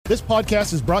This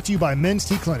podcast is brought to you by Men's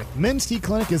T Clinic. Men's T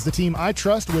Clinic is the team I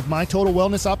trust with my total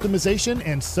wellness optimization,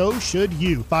 and so should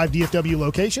you. 5 DFW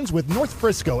locations with North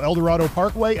Frisco, El Dorado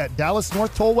Parkway at Dallas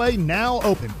North Tollway now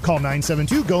open. Call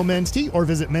 972-GO-MEN'S-T or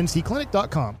visit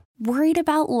mensteclinic.com. Worried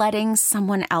about letting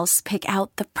someone else pick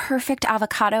out the perfect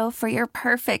avocado for your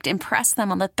perfect impress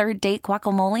them on the third date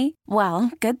guacamole?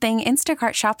 Well, good thing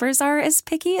Instacart shoppers are as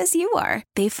picky as you are.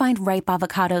 They find ripe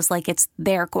avocados like it's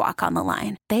their guac on the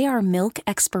line. They are milk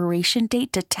expiration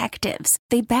date detectives.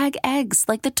 They bag eggs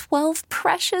like the 12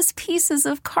 precious pieces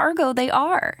of cargo they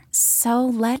are. So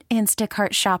let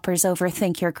Instacart shoppers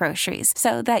overthink your groceries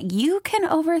so that you can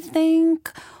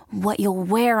overthink what you'll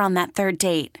wear on that third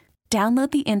date.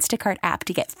 Download the Instacart app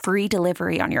to get free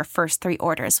delivery on your first 3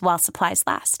 orders while supplies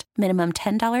last. Minimum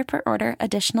 $10 per order.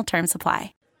 Additional terms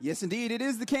apply. Yes, indeed. It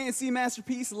is the K&C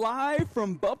Masterpiece live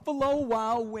from Buffalo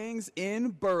Wild Wings in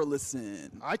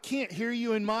Burleson. I can't hear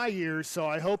you in my ears, so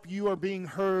I hope you are being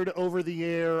heard over the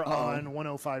air on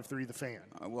 105.3 The Fan.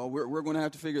 Well, we're going to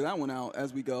have to figure that one out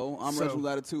as we go. I'm Reginald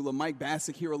Atatula, Mike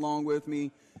Bassick here along with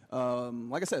me.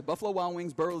 Like I said, Buffalo Wild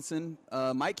Wings, Burleson.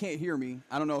 Mike can't hear me.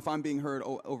 I don't know if I'm being heard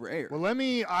over air. Well,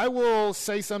 I will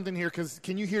say something here, because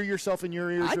can you hear yourself in your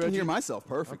ears, I can Reggie? hear myself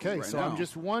perfectly right now. I'm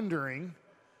just wondering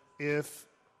if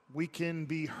we can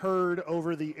be heard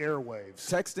over the airwaves.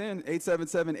 Text in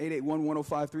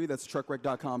 877-881-1053. That's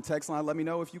truckwreck.com text line. Let me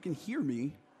know if you can hear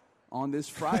me on this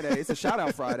Friday. It's a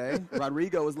shout-out Friday.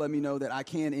 Rodrigo has let me know that I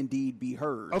can indeed be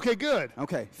heard. Okay, good.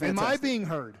 Okay, fantastic. Am I being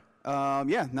heard?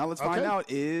 Yeah, now let's find out,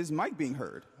 is Mike being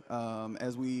heard?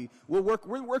 We're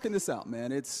working this out,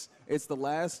 man. It's the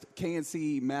last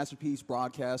K&C Masterpiece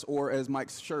broadcast, or as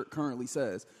Mike's shirt currently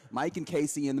says, Mike and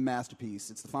KC in the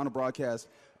Masterpiece. It's the final broadcast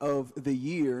of the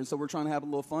year, and so we're trying to have a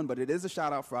little fun, but it is a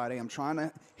shout-out Friday. I'm trying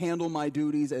to handle my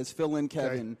duties as fill-in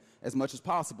Kevin as much as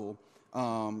possible.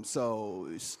 So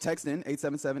text in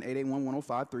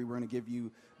 877-881-1053. We're going to give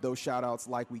you those shout-outs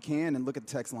like we can, and look at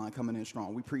the text line coming in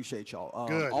strong. We appreciate y'all.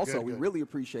 We really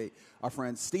appreciate our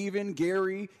friends Steven,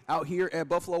 Gary out here at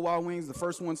Buffalo Wild Wings, the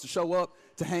first ones to show up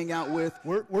to hang out with.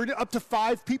 We're up to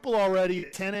 5 people already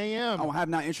at 10 a.m. I have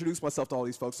not introduced myself to all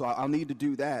these folks, so I'll need to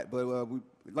do that. But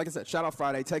like I said, shout-out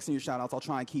Friday, texting your shout-outs. I'll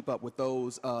try and keep up with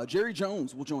those. Jerry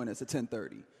Jones will join us at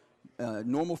 10:30.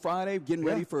 Normal Friday, getting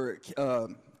ready for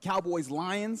Cowboys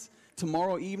Lions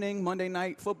tomorrow evening, Monday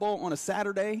Night Football on a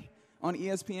Saturday on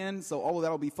ESPN, so all of that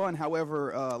will be fun.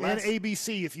 However, and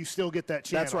ABC if you still get that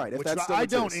channel. That's right. Which I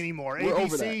don't anymore. We're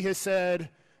ABC has said,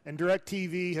 and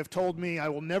DirecTV have told me I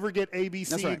will never get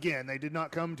ABC right. again. They did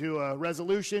not come to a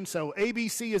resolution, so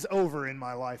ABC is over in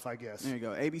my life, I guess. There you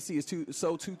go. ABC is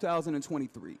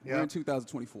 2023. Yeah. We're in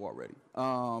 2024 already.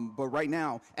 But right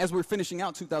now, as we're finishing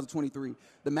out 2023,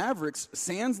 the Mavericks,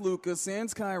 sans Luka,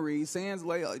 sans Kyrie, sans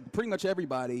pretty much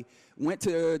everybody, went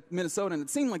to Minnesota, and it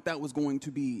seemed like that was going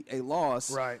to be a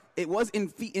loss. Right. It was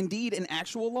indeed an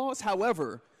actual loss.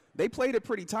 However, they played it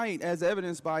pretty tight, as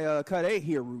evidenced by cut 8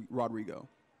 here, Rodrigo.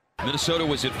 Minnesota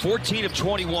was at 14 of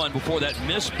 21 before that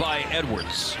miss by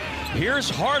Edwards. Here's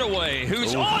Hardaway,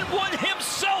 who's on one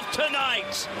himself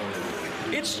tonight.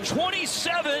 It's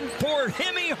 27 for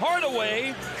Hemi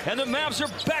Hardaway, and the Mavs are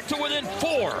back to within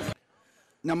 4.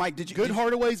 Now, Mike,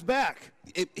 Hardaway's back.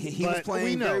 He was playing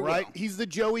we know, very right? well. He's the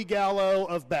Joey Gallo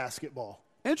of basketball.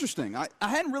 Interesting. I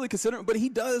hadn't really considered it, but he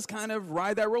does kind of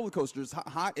ride that roller coaster. It's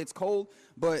hot, it's cold,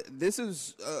 but this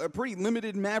is a pretty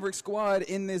limited Maverick squad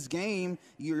in this game.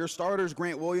 Your starters,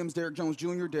 Grant Williams, Derrick Jones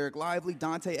Jr., Derek Lively,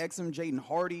 Dante Exum, Jaden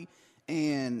Hardy,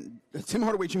 and Tim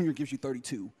Hardaway Jr. gives you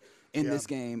 32 in this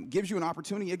game. Gives you an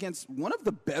opportunity against one of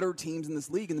the better teams in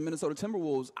this league, in the Minnesota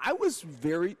Timberwolves. I was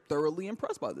very thoroughly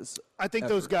impressed by this. I think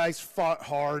those guys fought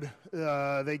hard.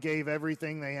 They gave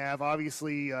everything they have.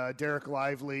 Obviously, Derek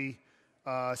Lively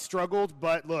struggled,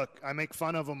 but look, I make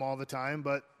fun of him all the time,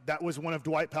 but that was one of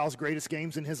Dwight Powell's greatest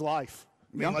games in his life.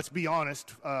 I mean, let's be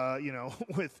honest,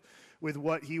 with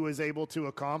what he was able to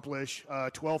accomplish,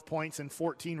 12 points and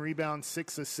 14 rebounds,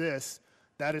 6 assists.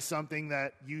 That is something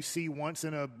that you see once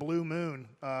in a blue moon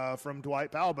from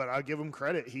Dwight Powell, but I'll give him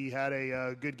credit. He had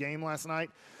a good game last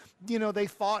night. They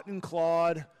fought and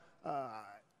clawed.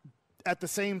 At the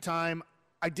same time,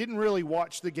 I didn't really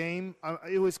watch the game.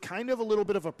 It was kind of a little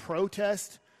bit of a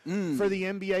protest for the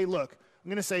NBA. Look, I'm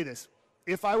going to say this.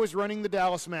 If I was running the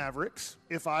Dallas Mavericks,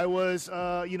 if I was,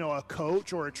 a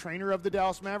coach or a trainer of the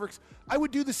Dallas Mavericks, I would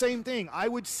do the same thing. I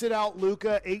would sit out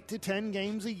Luka 8 to 10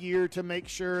 games a year to make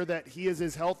sure that he is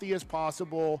as healthy as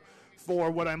possible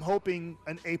for what I'm hoping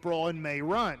an April and May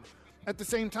run. At the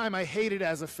same time, I hate it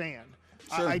as a fan.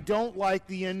 Sure. I don't like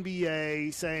the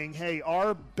NBA saying, hey,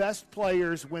 our best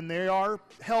players, when they are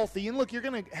healthy, and look, you're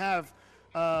going to have,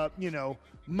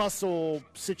 muscle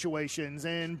situations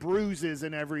and bruises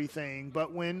and everything.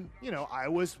 But when, I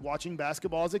was watching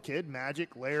basketball as a kid,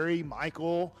 Magic, Larry,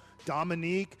 Michael,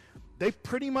 Dominique, they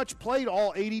pretty much played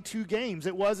all 82 games.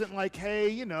 It wasn't like,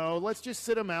 hey, let's just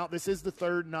sit them out. This is the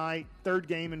third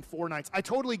game in 4 nights. I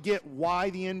totally get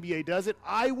why the NBA does it.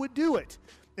 I would do it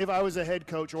if I was a head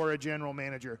coach or a general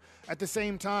manager. At the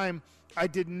same time, I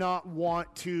did not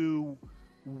want to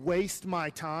waste my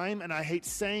time, and I hate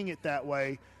saying it that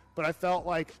way, but I felt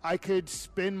like I could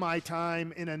spend my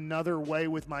time in another way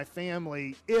with my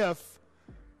family if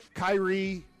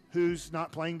Kyrie, who's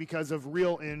not playing because of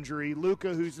real injury,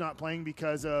 Luka, who's not playing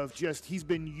because of just he's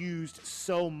been used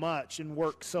so much and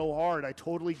worked so hard. I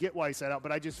totally get why he sat out,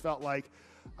 but I just felt like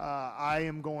I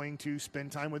am going to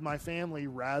spend time with my family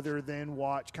rather than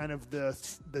watch kind of the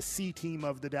C team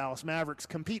of the Dallas Mavericks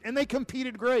compete. And they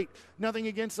competed great. Nothing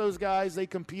against those guys. They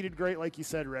competed great, like you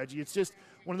said, Reggie. It's just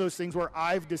one of those things where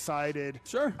I've decided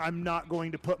I'm not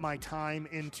going to put my time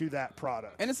into that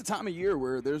product. And it's a time of year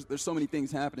where there's so many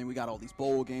things happening. We got all these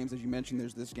bowl games, as you mentioned.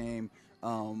 There's this game.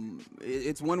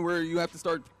 It's one where you have to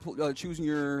start choosing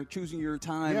your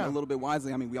time a little bit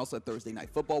wisely. I mean, we also had Thursday Night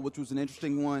Football, which was an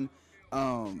interesting one.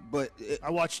 I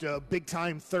watched a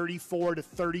big-time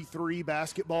 34-33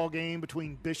 basketball game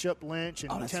between Bishop Lynch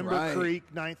and Timber Creek,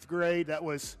 9th grade.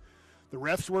 The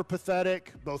refs were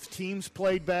pathetic. Both teams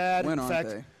played bad. In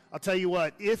fact, I'll tell you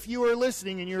what, if you are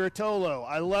listening and you're a Tolo,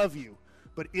 I love you.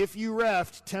 But if you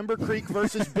refed Timber Creek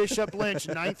versus Bishop Lynch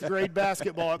 9th grade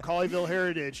basketball at Colleyville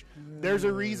Heritage, there's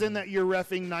a reason that you're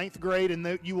refing 9th grade and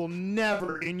that you will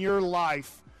never in your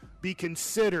life be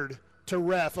considered to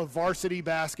ref a varsity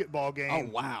basketball game. Oh,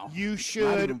 wow. You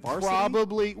should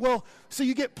probably – well, so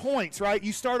you get points, right?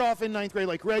 You start off in 9th grade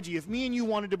like Reggie. If me and you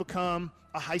wanted to become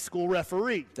a high school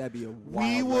referee, that'd be a wild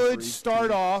we would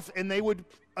start off and they would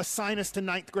assign us to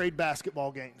 9th grade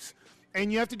basketball games.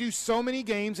 And you have to do so many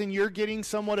games and you're getting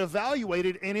somewhat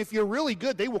evaluated. And if you're really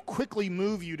good, they will quickly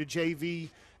move you to JV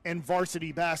and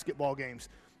varsity basketball games.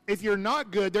 If you're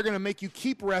not good, they're going to make you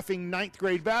keep reffing 9th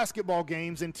grade basketball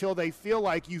games until they feel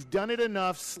like you've done it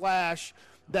enough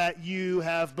 / that you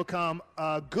have become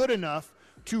good enough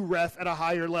to ref at a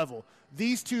higher level.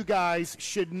 These two guys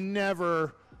should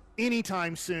never,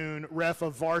 anytime soon, ref a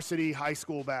varsity high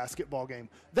school basketball game.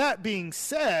 That being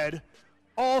said,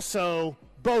 also,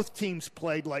 both teams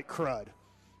played like crud.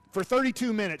 For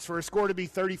 32 minutes, for a score to be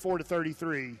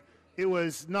 34-33, it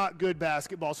was not good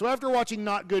basketball. So after watching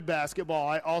not good basketball,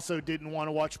 I also didn't want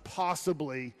to watch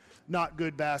possibly not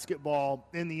good basketball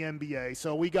in the NBA.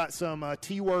 So we got some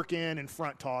T-work in and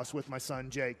front toss with my son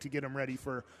Jake to get him ready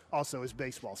for also his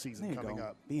baseball season coming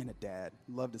up. Being a dad,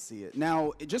 love to see it.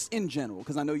 Now, just in general,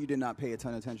 because I know you did not pay a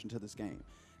ton of attention to this game,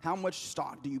 how much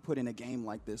stock do you put in a game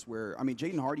like this where, I mean,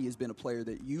 Jaden Hardy has been a player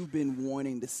that you've been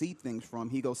wanting to see things from.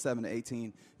 He goes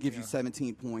 7-18, gives you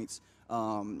 17 points.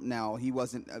 Now, he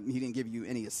didn't give you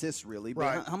any assists, really.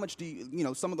 But how much do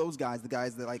you, some of those guys, the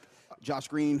guys that like Josh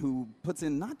Green, who puts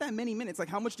in not that many minutes, like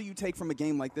how much do you take from a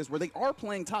game like this where they are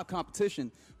playing top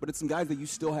competition, but it's some guys that you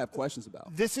still have questions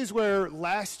about? This is where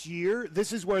last year,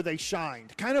 they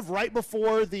shined. Kind of right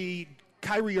before the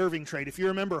Kyrie Irving trade. If you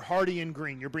remember Hardy and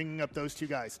Green, you're bringing up those two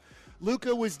guys.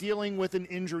 Luka was dealing with an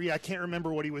injury. I can't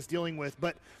remember what he was dealing with,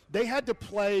 but they had to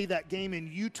play that game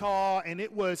in Utah, and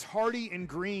it was Hardy and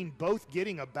Green both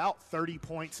getting about 30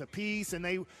 points apiece, and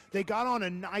they got on a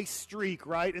nice streak,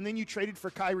 right? And then you traded for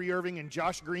Kyrie Irving, and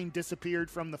Josh Green disappeared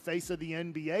from the face of the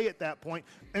NBA at that point.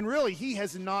 And really, he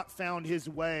has not found his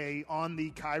way on the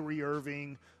Kyrie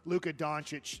Irving, Luka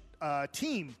Doncic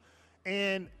team.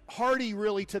 And Hardy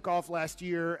really took off last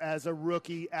year as a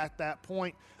rookie at that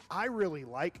point. I really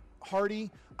like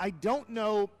Hardy. I don't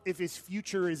know if his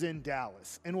future is in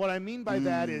Dallas. And what I mean by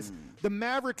that is the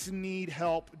Mavericks need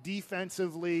help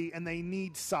defensively and they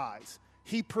need size.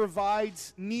 He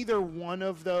provides neither one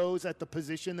of those at the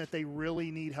position that they really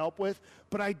need help with.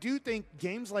 But I do think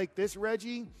games like this,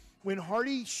 Reggie, when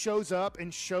Hardy shows up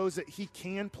and shows that he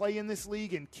can play in this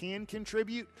league and can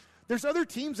contribute, there's other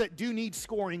teams that do need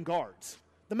scoring guards.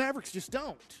 The Mavericks just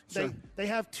don't. Sure. They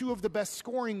have two of the best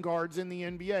scoring guards in the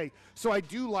NBA. So I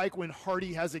do like when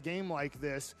Hardy has a game like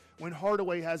this, when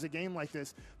Hardaway has a game like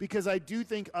this, because I do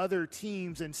think other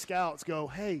teams and scouts go,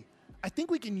 hey, I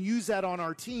think we can use that on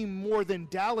our team more than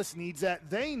Dallas needs that.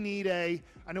 They need I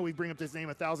know we bring up this name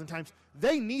 1,000 times,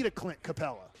 they need a Clint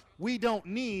Capella. We don't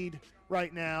need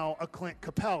right now a Clint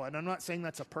Capella, and I'm not saying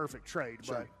that's a perfect trade,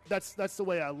 but that's the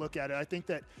way I look at it. I think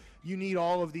that you need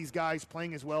all of these guys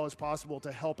playing as well as possible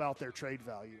to help out their trade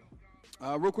value.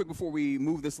 Real quick before we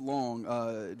move this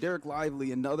along, Derek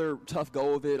Lively, another tough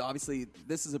go of it. Obviously,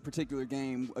 this is a particular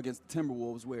game against the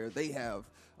Timberwolves where they have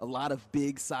a lot of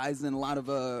big size and a lot of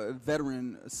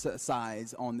veteran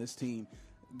size on this team.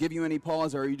 Give you any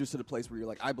pause, or are you just at a place where you're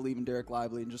like, I believe in Derek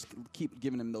Lively, and just keep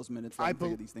giving him those minutes, let him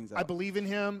figure these things out? I believe in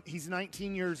him. He's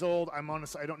 19 years old. I'm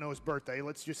honest, I don't know his birthday.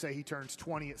 Let's just say he turns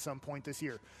 20 at some point this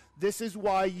year. This is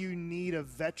why you need a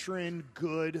veteran,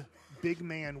 good, big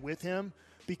man with him,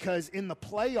 because in the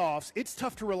playoffs, it's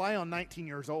tough to rely on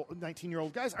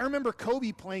 19-year-old guys. I remember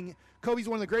Kobe playing. Kobe's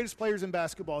one of the greatest players in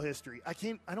basketball history.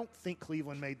 I don't think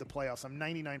Cleveland made the playoffs. I'm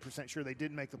 99% sure they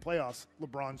didn't make the playoffs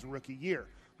LeBron's rookie year.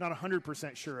 Not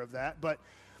 100% sure of that, but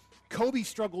Kobe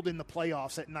struggled in the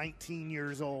playoffs at 19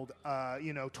 years old,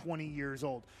 20 years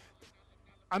old.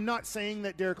 I'm not saying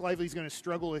that Derek Lively's going to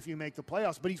struggle if you make the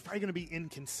playoffs, but he's probably going to be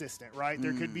inconsistent, right?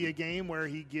 There could be a game where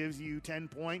he gives you 10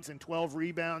 points and 12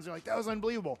 rebounds. You're like, that was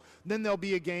unbelievable. Then there'll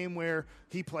be a game where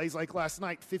he plays like last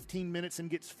night, 15 minutes and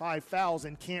gets 5 fouls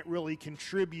and can't really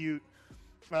contribute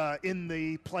in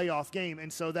the playoff game.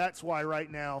 And so that's why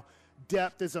right now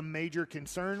depth is a major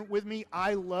concern with me.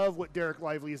 I love what Derek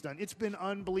Lively has done. It's been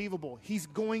unbelievable. He's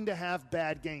going to have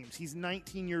bad games. He's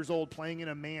 19 years old playing in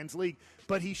a man's league,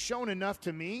 but he's shown enough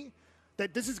to me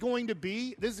that he's going to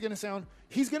be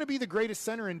the greatest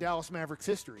center in Dallas Mavericks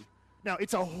history. Now,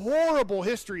 it's a horrible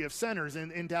history of centers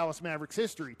in Dallas Mavericks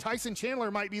history. Tyson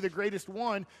Chandler might be the greatest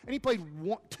one, and he played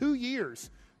 2 years.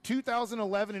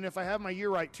 2011, and if I have my year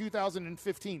right,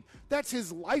 2015. That's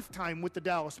his lifetime with the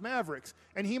Dallas Mavericks,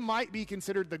 and he might be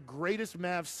considered the greatest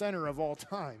Mavs center of all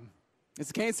time. It's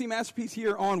the K&C Masterpiece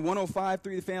here on 105.3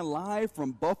 The Fan, live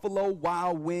from Buffalo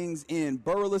Wild Wings in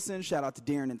Burleson. Shout out to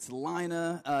Darren and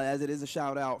Salina, as it is a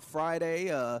shout-out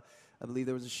Friday. I believe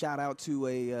there was a shout-out to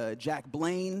a Jack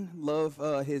Blaine. Love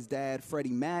his dad, Freddie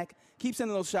Mac. Keep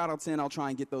sending those shout-outs in. I'll try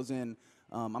and get those in.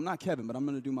 I'm not Kevin, but I'm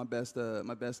going to do my best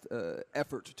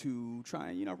effort to try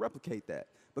and replicate that.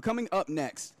 But coming up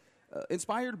next,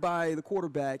 inspired by the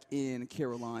quarterback in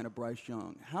Carolina, Bryce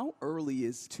Young, how early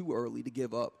is too early to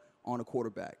give up on a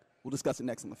quarterback? We'll discuss it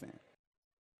next on The Fan.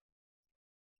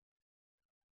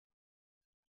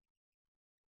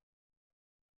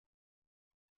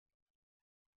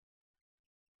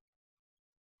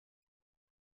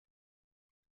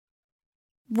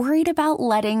 Worried about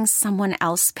letting someone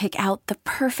else pick out the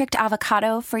perfect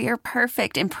avocado for your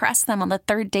perfect impress them on the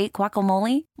third date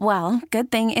guacamole? Well,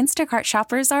 good thing Instacart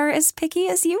shoppers are as picky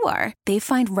as you are. They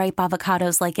find ripe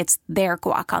avocados like it's their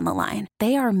guac on the line.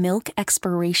 They are milk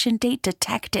expiration date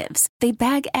detectives. They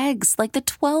bag eggs like the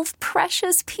 12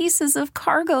 precious pieces of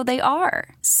cargo they are.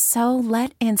 So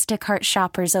let Instacart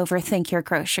shoppers overthink your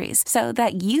groceries so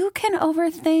that you can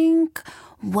overthink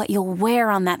what you'll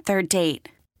wear on that third date.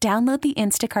 Download the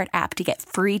Instacart app to get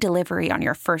free delivery on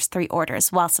your first 3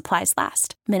 orders while supplies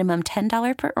last. Minimum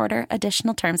 $10 per order.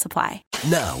 Additional terms apply.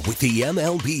 Now with the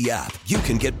MLB app, you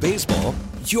can get baseball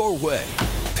your way.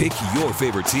 Pick your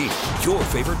favorite team, your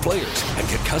favorite players, and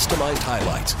get customized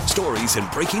highlights, stories,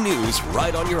 and breaking news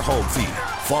right on your home feed.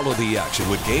 Follow the action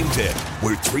with Game 10,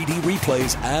 where 3D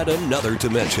replays add another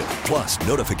dimension. Plus,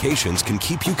 notifications can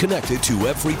keep you connected to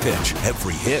every pitch,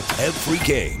 every hit, every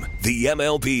game. The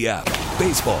MLB app.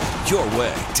 Baseball your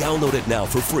way. Download it now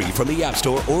for free from the App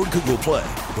Store or Google Play.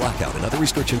 Blackout and other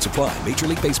restrictions apply. Major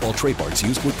League Baseball trademarks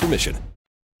used with permission.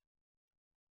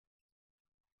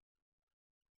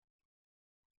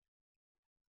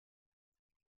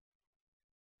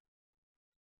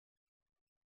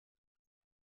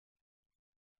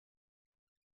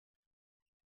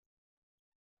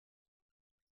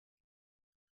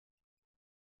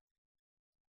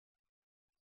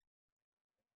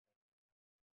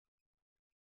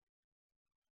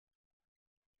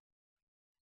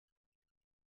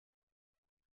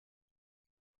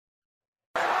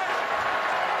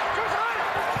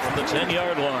 From the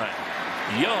 10-yard line,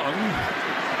 Young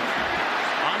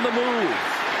on the move.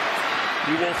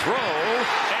 He will throw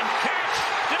and catch.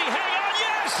 Did he hang on?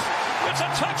 Yes! It's a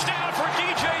touchdown for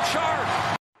DJ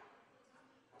Chark.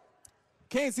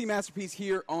 K&C Masterpiece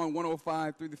here on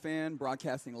 105.3 The Fan,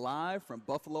 broadcasting live from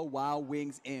Buffalo Wild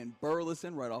Wings in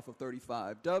Burleson, right off of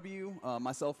 35W.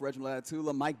 Myself, Reginald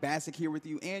Atatula, Mike Bassick here with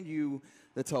you, and you,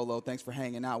 the Tolo. Thanks for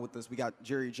hanging out with us. We got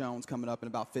Jerry Jones coming up in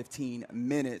about 15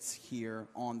 minutes here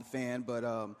on The Fan.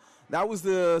 But that was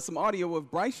some audio of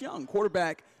Bryce Young,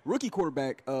 rookie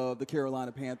quarterback of the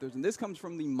Carolina Panthers. And this comes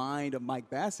from the mind of Mike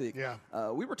Bassick.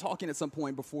 Yeah. We were talking at some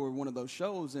point before one of those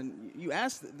shows, and you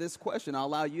asked this question. I'll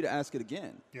allow you to ask it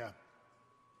again. Yeah.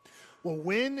 Well,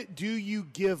 when do you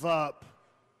give up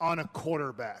on a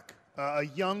quarterback, a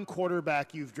young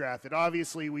quarterback you've drafted?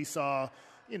 Obviously, we saw,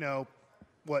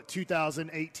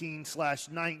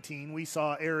 2018/19, we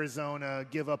saw Arizona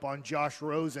give up on Josh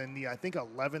Rosen, the, I think,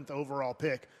 11th overall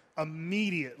pick,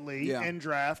 immediately and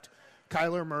draft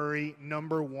Kyler Murray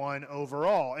number 1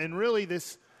 overall. And really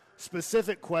this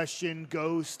specific question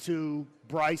goes to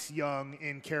Bryce Young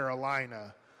in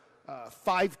Carolina.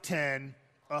 5'10",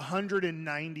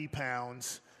 190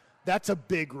 pounds. That's a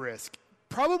big risk.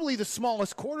 Probably the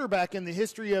smallest quarterback in the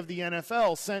history of the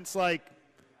NFL since, like,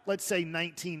 let's say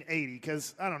 1980,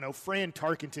 because, I don't know, Fran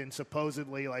Tarkenton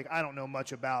supposedly, like, I don't know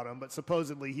much about him, but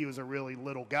supposedly he was a really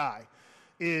little guy.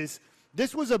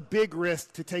 This was a big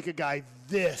risk to take a guy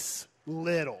this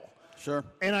little. Sure.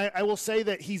 And I will say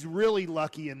that he's really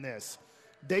lucky in this.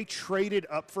 They traded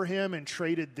up for him and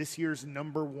traded this year's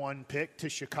number 1 pick to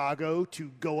Chicago to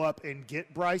go up and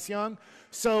get Bryce Young.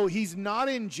 So he's not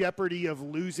in jeopardy of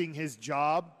losing his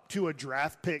job to a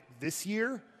draft pick this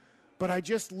year. But I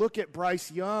just look at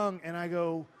Bryce Young and I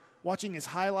go, watching his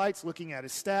highlights, looking at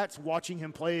his stats, watching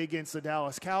him play against the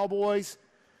Dallas Cowboys,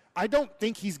 I don't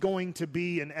think he's going to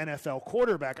be an NFL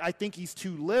quarterback. I think he's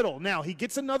too little. Now, he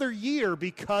gets another year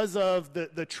because of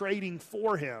the trading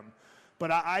for him. But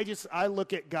I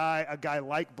look at a guy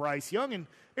like Bryce Young, and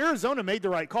Arizona made the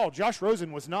right call. Josh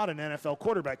Rosen was not an NFL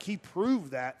quarterback. He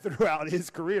proved that throughout his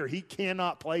career. He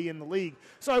cannot play in the league.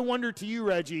 So I wonder to you,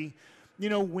 Reggie,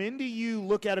 when do you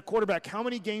look at a quarterback? How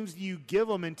many games do you give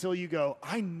him until you go,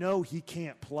 I know he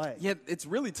can't play? Yeah, it's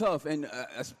really tough. And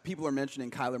as people are mentioning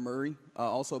Kyler Murray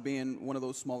also being one of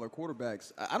those smaller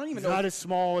quarterbacks. I don't even know. Not as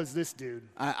small as this dude.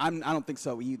 I don't think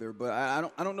so either. But I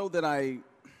don't know that I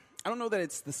don't know that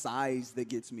it's the size that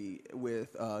gets me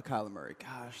with Kyler Murray.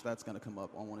 Gosh, that's going to come up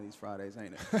on one of these Fridays,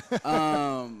 ain't it?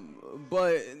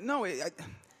 But no,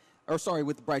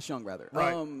 with Bryce Young, rather.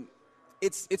 Right.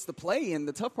 It's the play, and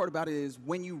the tough part about it is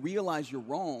when you realize you're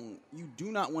wrong, you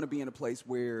do not want to be in a place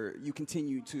where you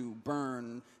continue to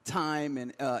burn time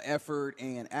and effort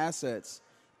and assets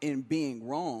in being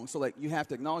wrong. So, like, you have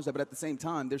to acknowledge that, but at the same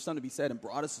time, there's something to be said, and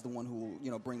Broadus is the one who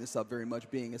will, bring this up very much,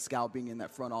 being a scout, being in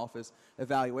that front office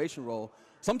evaluation role.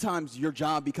 Sometimes your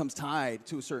job becomes tied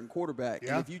to a certain quarterback,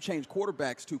 and if you change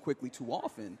quarterbacks too quickly too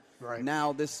often,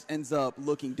 now this ends up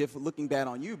looking bad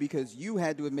on you because you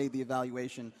had to have made the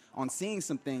evaluation on seeing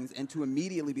some things, and to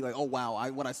immediately be like, oh, wow,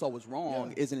 what I saw was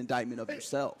wrong is an indictment of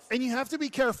yourself. And you have to be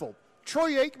careful.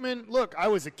 Troy Aikman, look, I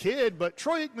was a kid, but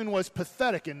Troy Aikman was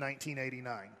pathetic in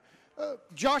 1989.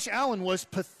 Josh Allen was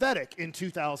pathetic in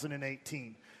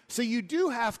 2018. So you do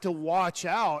have to watch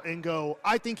out and go,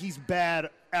 I think he's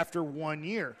bad after 1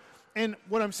 year. And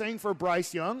what I'm saying for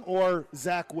Bryce Young or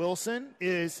Zach Wilson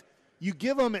is you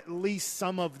give them at least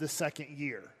some of the second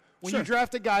year. When you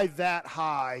draft a guy that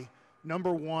high,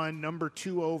 number 1, number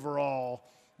 2 overall,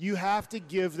 you have to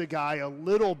give the guy a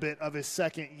little bit of his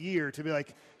second year to be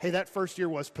like, hey, that first year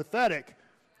was pathetic.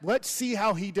 Let's see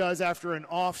how he does after an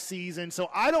off season.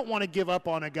 So I don't want to give up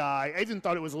on a guy. I even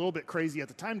thought it was a little bit crazy at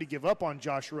the time to give up on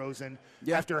Josh Rosen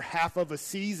after half of a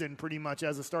season pretty much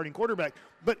as a starting quarterback.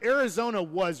 But Arizona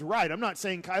was right. I'm not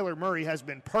saying Kyler Murray has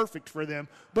been perfect for them,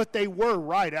 but they were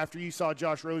right after you saw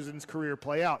Josh Rosen's career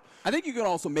play out. I think you can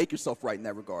also make yourself right in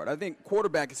that regard. I think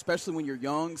quarterback, especially when you're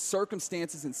young,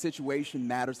 circumstances and situation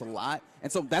matters a lot.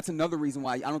 And so that's another reason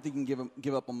why I don't think you can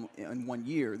give up on in 1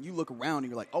 year. You look around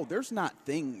and you're like, oh, there's not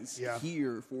things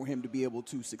here for him to be able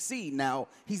to succeed. Now,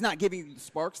 he's not giving you the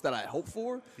sparks that I hope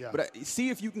for, but see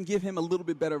if you can give him a little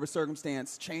bit better of a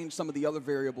circumstance, change some of the other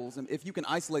variables, and if you can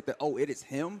isolate that, it is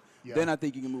him, then I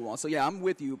think you can move on. So, I'm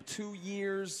with you. 2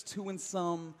 years, 2 and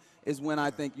some is when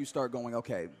I think you start going,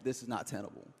 okay, this is not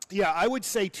tenable. Yeah, I would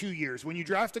say 2 years. When you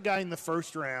draft a guy in the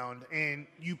first round and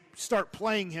you start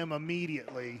playing him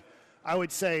immediately, I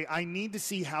would say I need to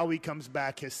see how he comes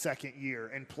back his second year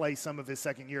and play some of his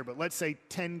second year. But let's say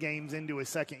 10 games into his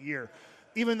second year,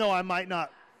 even though I might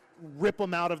not rip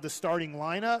him out of the starting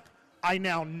lineup, I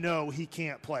now know he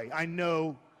can't play. I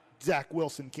know Zach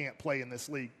Wilson can't play in this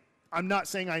league. I'm not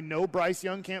saying I know Bryce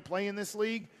Young can't play in this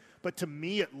league, but to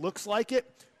me it looks like it.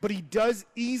 But he does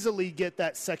easily get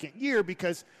that second year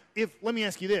because let me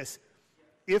ask you this,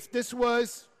 if this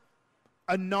was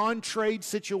a non-trade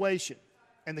situation,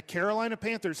 and the Carolina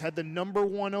Panthers had the number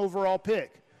 1 overall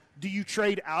pick, do you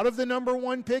trade out of the number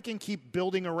 1 pick and keep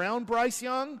building around Bryce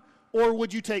Young, or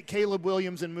would you take Caleb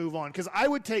Williams and move on? Because I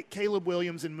would take Caleb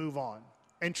Williams and move on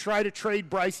and try to trade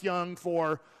Bryce Young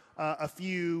for a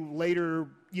few later,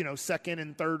 second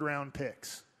and third round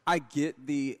picks. I get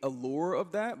the allure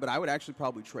of that, but I would actually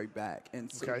probably trade back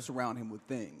and surround him with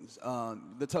things.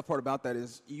 The tough part about that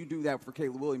is you do that for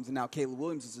Caleb Williams, and now Caleb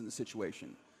Williams is in the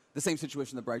situation. the same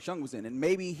situation that Bryce Young was in. And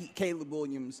maybe Caleb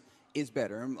Williams is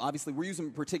better. And obviously, we're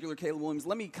using particular Caleb Williams.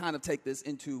 Let me kind of take this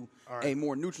into a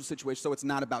more neutral situation so it's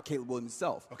not about Caleb Williams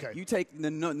himself. Okay. You take the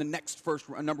next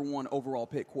number 1 overall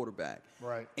pick quarterback.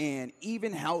 Right. And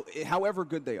even however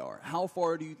good they are, how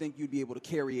far do you think you'd be able to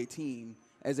carry a team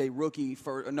as a rookie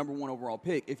for a number 1 overall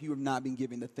pick if you have not been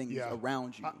given the things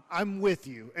around you? I'm with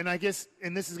you. And I guess,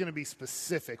 and this is going to be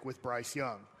specific with Bryce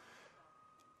Young.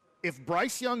 If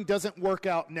Bryce Young doesn't work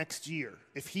out next year,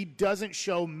 if he doesn't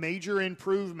show major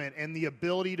improvement and the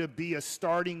ability to be a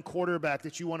starting quarterback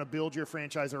that you want to build your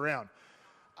franchise around,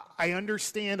 I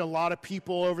understand a lot of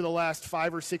people over the last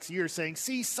 5 or 6 years saying,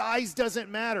 see, size doesn't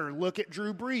matter. Look at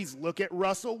Drew Brees. Look at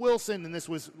Russell Wilson. And this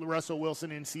was Russell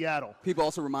Wilson in Seattle. People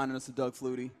also reminded us of Doug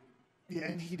Flutie. Yeah,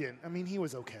 and he didn't. I mean, he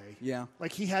was okay. Yeah.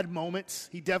 Like, he had moments.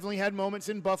 He definitely had moments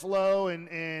in Buffalo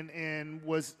and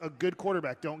was a good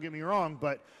quarterback. Don't get me wrong.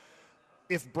 But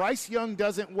if Bryce Young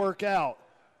doesn't work out,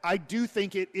 I do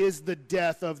think it is the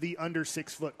death of the under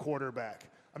 6 foot quarterback.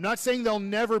 I'm not saying they'll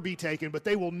never be taken, but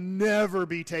they will never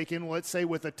be taken, let's say,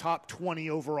 with a top 20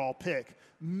 overall pick.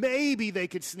 Maybe they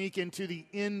could sneak into the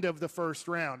end of the first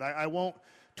round. I won't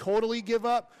totally give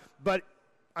up, but,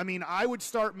 I mean, I would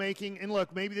start making – and,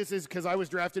 look, maybe this is because I was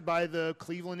drafted by the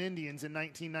Cleveland Indians in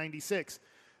 1996.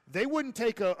 They wouldn't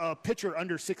take a pitcher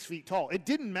under 6 feet tall. It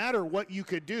didn't matter what you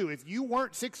could do. If you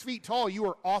weren't 6 feet tall, you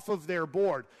were off of their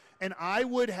board. And I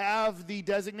would have the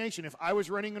designation, if I was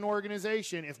running an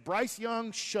organization, if Bryce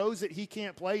Young shows that he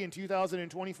can't play in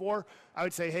 2024, I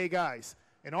would say, hey, guys,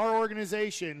 in our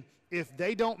organization, if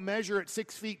they don't measure at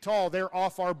 6 feet tall, they're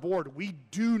off our board. We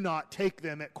do not take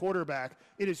them at quarterback.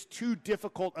 It is too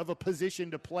difficult of a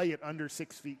position to play at under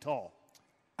 6 feet tall.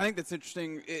 I think that's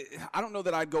interesting. I don't know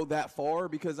that I'd go that far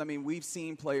because, I mean, we've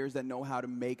seen players that know how to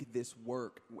make this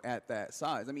work at that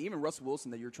size. I mean, even Russell Wilson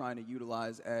that you're trying to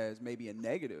utilize as maybe a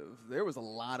negative, there was a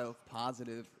lot of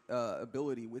positive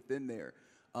ability within there.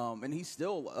 And he's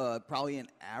still probably an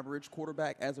average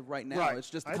quarterback as of right now. Right. It's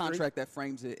just the contract that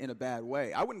frames it in a bad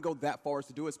way. I wouldn't go that far as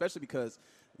to do it, especially because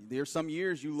there's some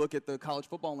years you look at the college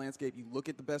football landscape, you look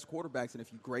at the best quarterbacks, and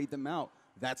if you grade them out,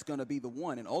 that's going to be the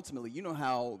one. And ultimately, you know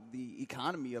how the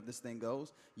economy of this thing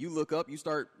goes. You look up, you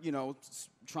start,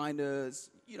 trying to,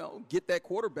 get that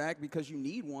quarterback because you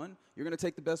need one. You're going to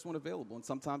take the best one available. And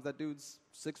sometimes that dude's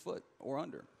 6 foot or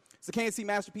under. It's the K&C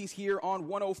Masterpiece here on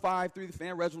 105 through the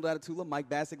Fan. Reginald Atatula, Mike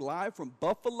Bassick live from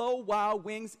Buffalo Wild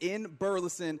Wings in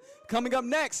Burleson. Coming up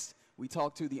next, we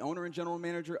talk to the owner and general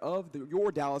manager of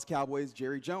your Dallas Cowboys,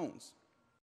 Jerry Jones.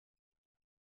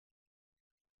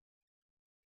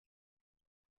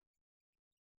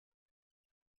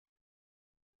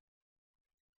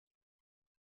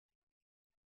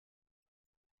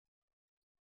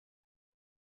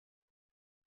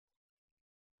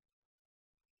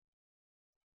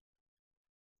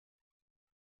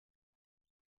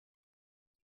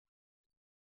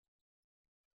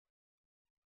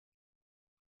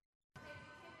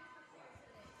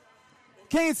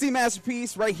 K&C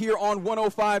Masterpiece right here on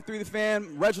 105 through the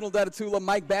Fan. Reginald Atatula,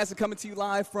 Mike Bassick coming to you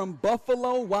live from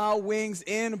Buffalo Wild Wings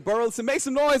in Burleson. Make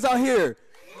some noise out here.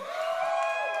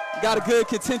 Got a good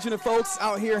contingent of folks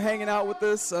out here hanging out with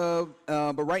us.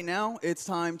 But right now it's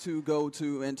time to go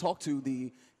to and talk to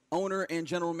the owner and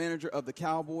general manager of the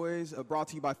Cowboys, brought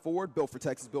to you by Ford, built for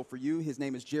Texas, built for you. His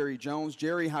name is Jerry Jones.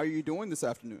 Jerry, how are you doing this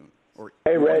afternoon?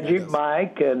 Hey, Reggie,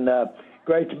 Mike, and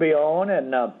great to be on,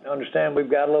 and understand we've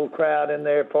got a little crowd in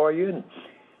there for you,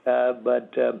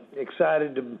 but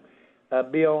excited to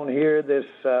be on here this,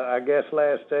 I guess,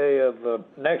 next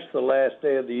to the last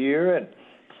day of the year, and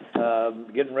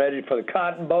getting ready for the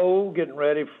Cotton Bowl, getting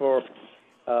ready for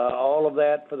all of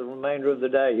that for the remainder of the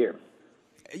day here.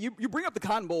 You bring up the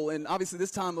Cotton Bowl, and obviously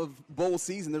this time of bowl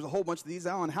season, there's a whole bunch of these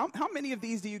on. How many of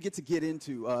these do you get to get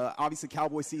into? Obviously,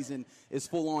 Cowboy season is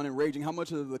full on and raging. How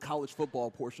much of the college football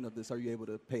portion of this are you able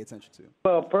to pay attention to?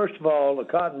 Well, first of all, the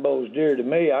Cotton Bowl is dear to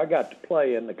me. I got to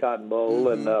play in the Cotton Bowl,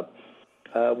 and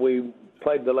we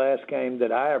played the last game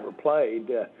that I ever played.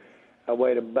 I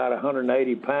weighed about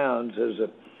 180 pounds as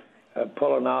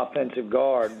pulling offensive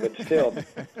guard, but still,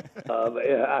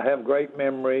 I have great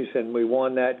memories, and we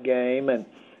won that game, and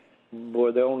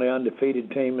we're the only undefeated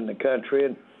team in the country,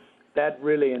 and that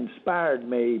really inspired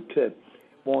me to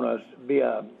want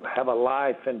to have a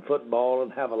life in football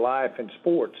and have a life in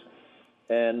sports,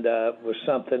 and was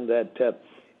something that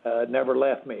never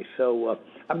left me. So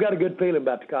I've got a good feeling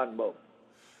about the Cotton Bowl.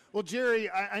 Well, Jerry,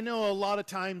 I know a lot of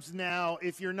times now,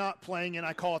 if you're not playing, and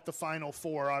I call it the Final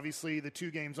Four, obviously the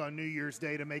 2 games on New Year's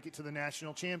Day to make it to the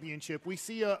national championship, we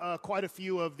see quite a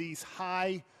few of these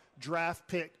high draft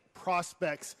pick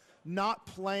prospects not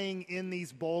playing in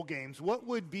these bowl games. What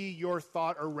would be your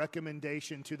thought or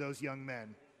recommendation to those young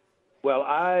men? Well,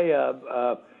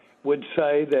 I would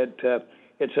say that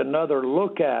it's another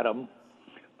look at them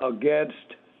against,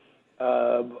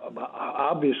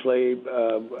 obviously,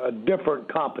 a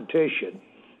different competition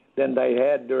than they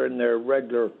had during their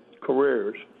regular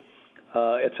careers.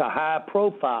 It's a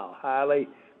high-profile, highly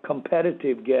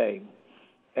competitive game,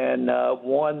 and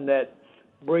one that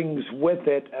brings with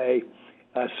it a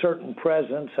certain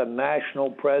presence, a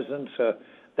national presence,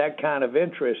 that kind of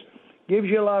interest. Gives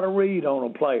you a lot of read on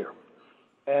a player.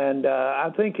 And I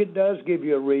think it does give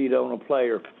you a read on a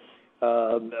player.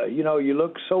 You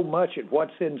look so much at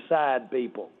what's inside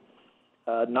people,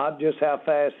 not just how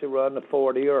fast they run the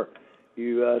 40, or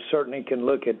you certainly can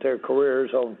look at their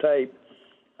careers on tape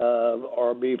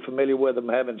or be familiar with them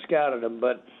having scouted them.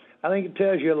 But I think it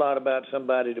tells you a lot about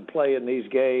somebody to play in these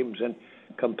games and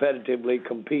competitively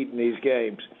compete in these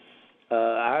games.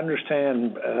 I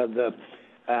understand the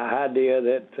idea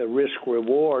that the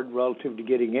risk-reward relative to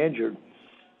getting injured,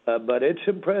 but it's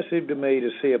impressive to me to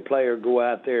see a player go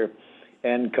out there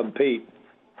and compete.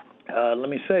 Let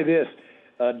me say this.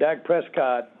 Dak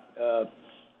Prescott,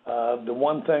 the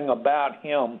one thing about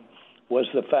him was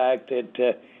the fact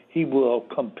that he will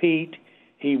compete.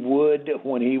 He would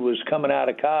when he was coming out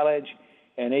of college,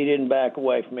 and he didn't back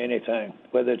away from anything,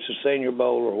 whether it's a Senior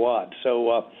Bowl or what. So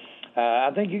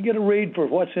I think you get a read for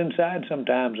what's inside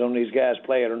sometimes on these guys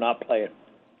playing or not playing.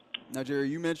 Now, Jerry,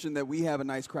 you mentioned that we have a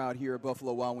nice crowd here at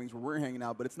Buffalo Wild Wings where we're hanging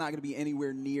out, but it's not going to be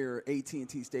anywhere near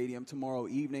AT&T Stadium tomorrow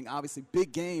evening. Obviously,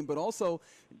 big game, but also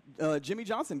Jimmy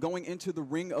Johnson going into the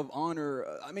Ring of Honor.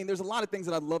 I mean, there's a lot of things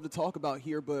that I'd love to talk about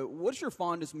here, but what's your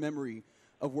fondest memory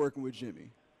of working with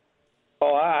Jimmy?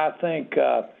 Oh, I think,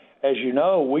 as you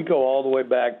know, we go all the way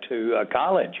back to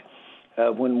college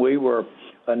when we were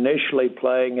initially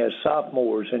playing as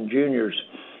sophomores and juniors.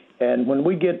 And when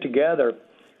we get together,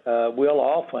 we'll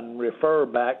often refer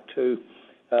back to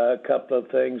a couple of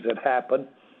things that happened.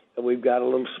 We've got a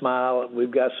little smile.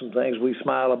 We've got some things we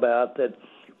smile about that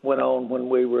went on when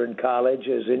we were in college,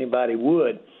 as anybody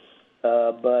would.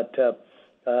 But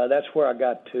that's where I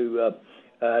got to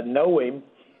know him.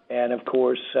 And, of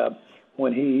course,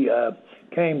 when he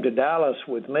came to Dallas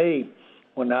with me,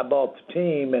 when I bought the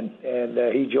team and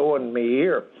he joined me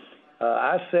here,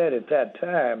 I said at that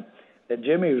time that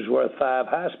Jimmy was worth 5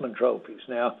 Heisman trophies.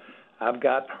 Now, I've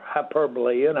got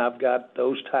hyperbole and I've got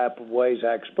those type of ways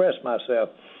I express myself,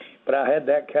 but I had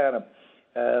that kind of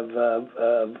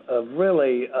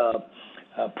really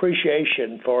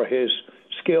appreciation for his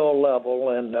skill level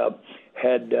and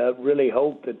had really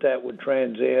hoped that would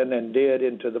transcend and did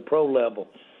into the pro level.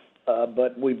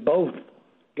 But we both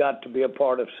got to be a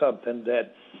part of something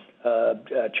that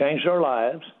changed our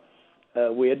lives.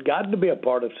 We had gotten to be a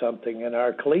part of something in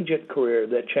our collegiate career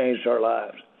that changed our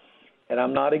lives. And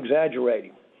I'm not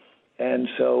exaggerating. And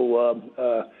so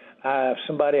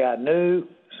somebody I knew,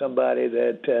 somebody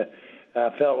that I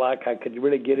felt like I could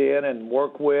really get in and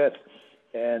work with,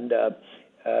 and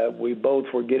we both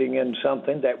were getting in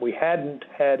something that we hadn't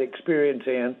had experience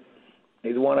in.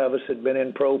 Neither one of us had been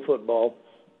in pro football.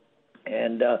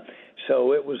 And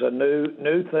so it was a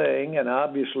new thing, and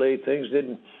obviously things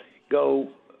didn't go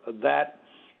that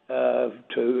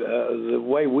to the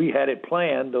way we had it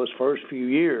planned those first few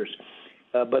years.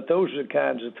 But those are the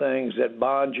kinds of things that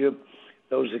bond you.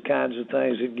 Those are the kinds of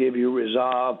things that give you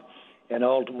resolve and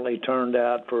ultimately turned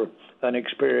out for an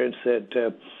experience that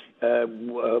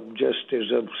just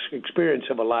is an experience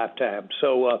of a lifetime.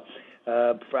 So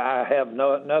I have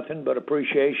nothing but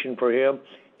appreciation for him.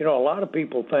 You know, a lot of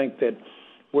people think that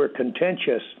we're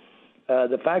contentious.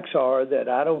 The facts are that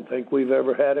I don't think we've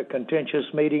ever had a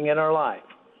contentious meeting in our life.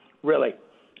 Really.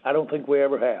 I don't think we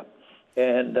ever have.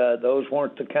 And those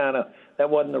weren't that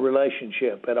wasn't the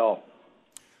relationship at all.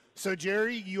 So,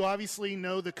 Jerry, you obviously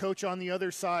know the coach on the other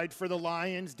side for the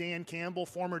Lions, Dan Campbell,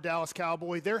 former Dallas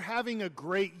Cowboy. They're having a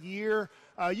great year.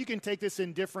 You can take this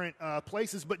in different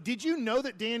places, but did you know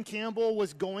that Dan Campbell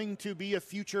was going to be a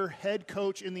future head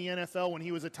coach in the NFL when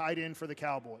he was a tight end for the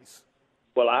Cowboys?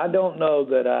 Well, I don't know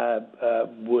that I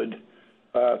would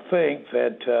think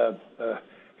that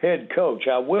head coach.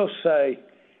 I will say,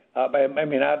 I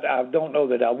don't know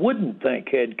that I wouldn't think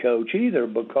head coach either,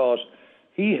 because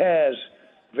he has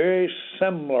very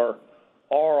similar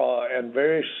aura and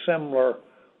very similar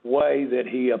way that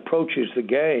he approaches the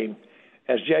game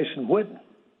as Jason Witten.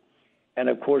 And,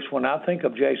 of course, when I think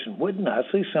of Jason Witten, I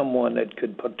see someone that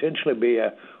could potentially be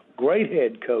a great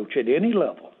head coach at any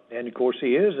level. And, of course,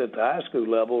 he is at the high school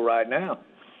level right now.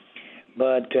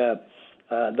 But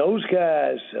those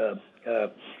guys,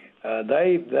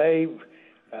 they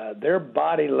their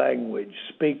body language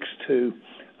speaks to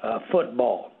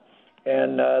football,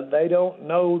 and they don't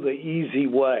know the easy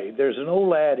way. There's an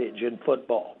old adage in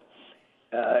football.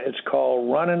 It's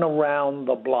called running around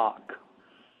the block.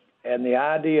 And the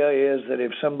idea is that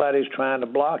if somebody's trying to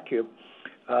block you,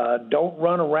 don't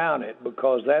run around it,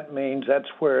 because that means that's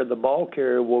where the ball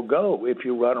carrier will go if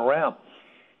you run around.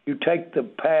 You take the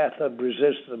path of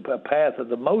resistance, the path of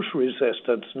the most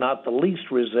resistance, not the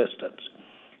least resistance.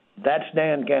 That's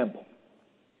Dan Campbell.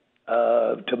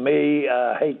 To me,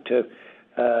 I hate to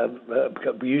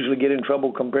usually get in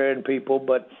trouble comparing people,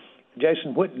 but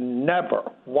Jason Witten never,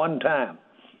 one time,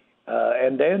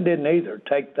 and Dan didn't either,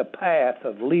 take the path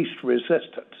of least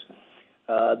resistance.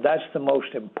 That's the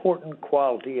most important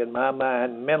quality in my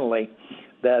mind mentally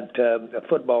that a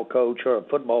football coach or a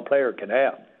football player can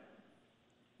have.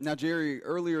 Now, Jerry,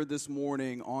 earlier this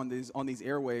morning on these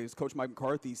airwaves, Coach Mike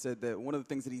McCarthy said that one of the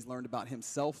things that he's learned about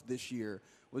himself this year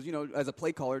was, as a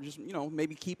play caller, just,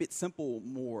 maybe keep it simple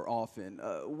more often.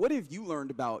 What have you learned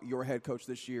about your head coach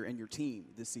this year and your team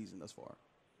this season thus far?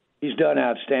 He's done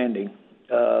outstanding.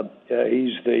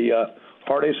 He's the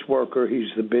hardest worker. He's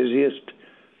the busiest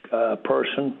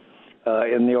person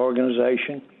in the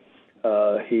organization.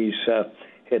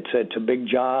 It's a big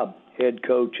job, head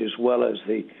coach as well as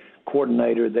the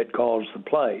coordinator that calls the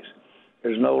plays.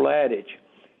 There's no adage.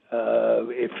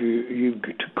 If you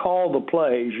to call the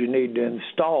plays, you need to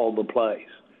install the plays.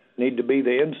 You need to be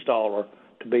the installer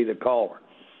to be the caller.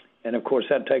 And, of course,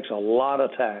 that takes a lot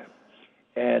of time.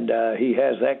 And he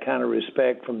has that kind of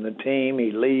respect from the team.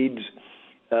 He leads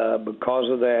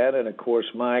because of that. And, of course,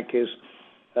 Mike is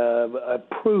a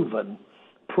proven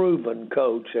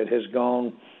coach that has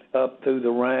gone up through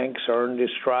the ranks, earned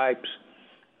his stripes.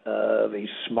 He's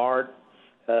smart,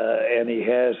 and he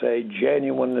has a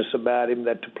genuineness about him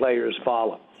that the players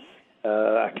follow.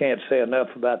 I can't say enough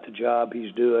about the job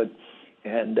he's doing,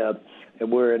 and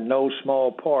we're in no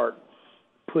small part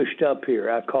pushed up here.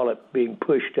 I call it being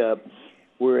pushed up.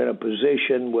 We're in a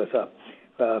position with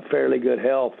a fairly good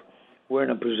health. We're in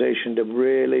a position to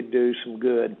really do some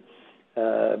good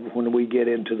when we get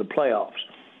into the playoffs.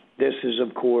 This is,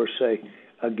 of course,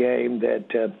 a game that,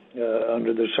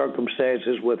 under the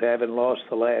circumstances with having lost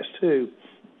the last two,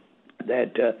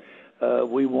 that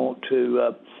we want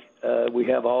to, we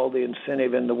have all the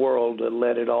incentive in the world to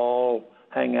let it all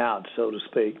hang out, so to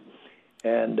speak.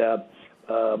 And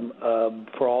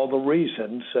for all the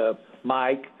reasons,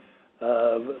 Mike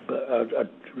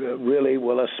really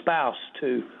will espouse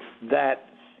to that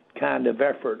kind of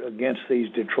effort against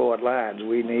these Detroit Lions.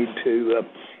 We need to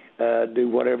do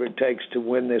whatever it takes to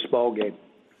win this ball game.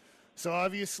 So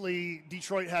obviously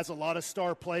Detroit has a lot of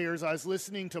star players. I was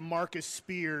listening to Marcus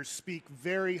Spears speak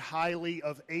very highly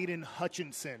of Aiden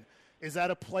Hutchinson. Is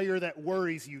that a player that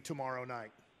worries you tomorrow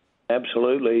night?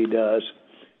 Absolutely he does.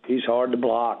 He's hard to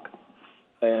block,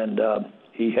 and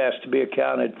he has to be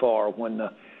accounted for when the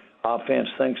offense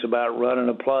thinks about running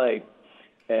a play.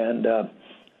 And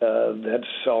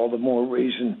that's all the more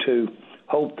reason to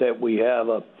hope that we have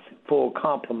a full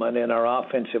complement in our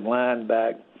offensive line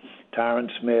back, Tyron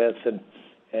Smith,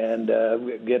 and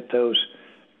get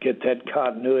that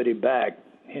continuity back.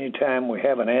 Anytime we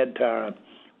haven't had Tyron,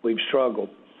 we've struggled,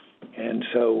 and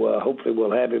so hopefully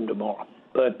we'll have him tomorrow.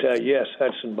 But yes,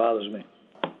 Hudson bothers me.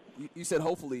 You said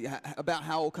hopefully. About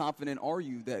how confident are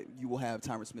you that you will have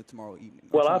Tyron Smith tomorrow evening?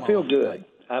 Well, I feel good.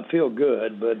 I feel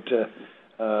good,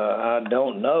 but I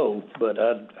don't know. But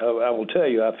I will tell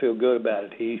you, I feel good about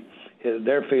it.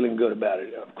 They're feeling good about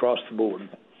it across the board.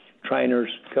 Trainers,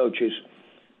 coaches,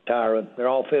 Tyron, they're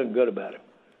all feeling good about it.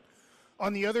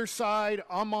 On the other side,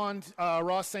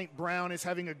 Ross St. Brown is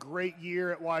having a great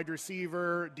year at wide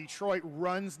receiver. Detroit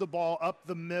runs the ball up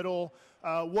the middle.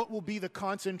 What will be the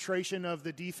concentration of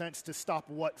the defense to stop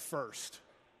what first?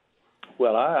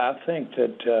 Well, I think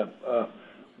that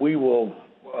we will,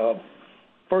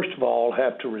 first of all,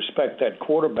 have to respect that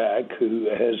quarterback who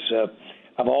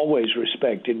I've always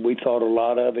respected. We thought a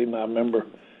lot of him. I remember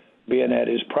being at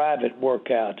his private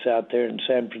workouts out there in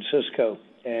San Francisco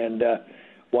and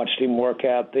watched him work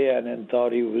out then and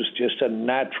thought he was just a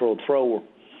natural thrower,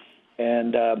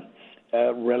 and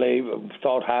really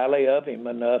thought highly of him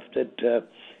enough that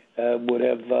would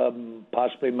have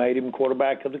possibly made him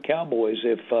quarterback of the Cowboys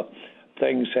if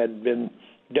things had been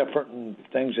different and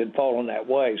things had fallen that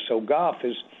way. So Goff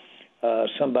is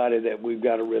somebody that we've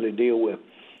got to really deal with.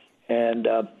 And,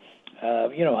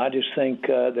 I just think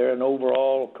they're an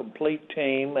overall complete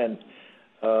team, and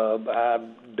I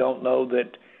don't know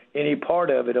that any part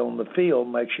of it on the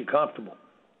field makes you comfortable.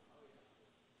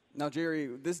 Now, Jerry,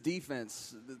 this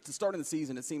defense, to start in the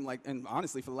season, it seemed like, and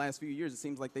honestly for the last few years, it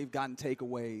seems like they've gotten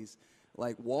takeaways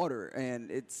like water,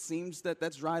 and it seems that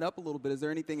that's dried up a little bit. Is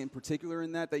there anything in particular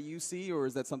in that you see, or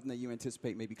is that something that you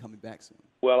anticipate maybe coming back soon?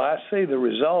 Well, I see the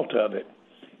result of it,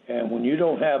 and when you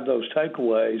don't have those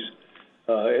takeaways,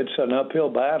 it's an uphill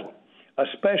battle,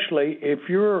 especially if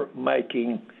you're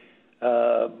making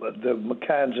the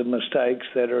kinds of mistakes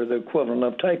that are the equivalent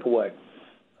of takeaway.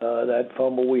 That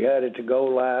fumble we had at the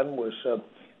goal line was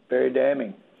very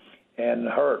damning and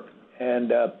hurt,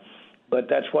 but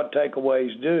that's what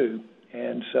takeaways do.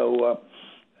 And so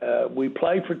we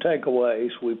play for takeaways.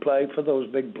 We play for those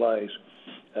big plays.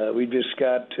 We just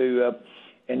got to,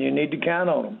 and you need to count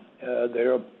on them.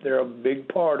 They're a big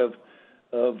part of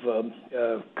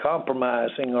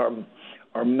compromising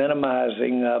or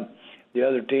minimizing the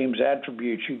other team's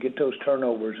attributes. You get those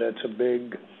turnovers, that's a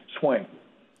big swing.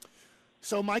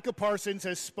 So Micah Parsons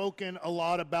has spoken a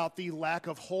lot about the lack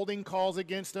of holding calls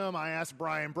against him. I asked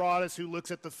Brian Broaddus, who looks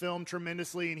at the film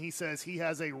tremendously, and he says he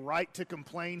has a right to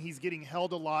complain. He's getting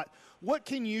held a lot. What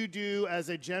can you do as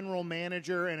a general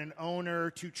manager and an owner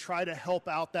to try to help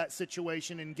out that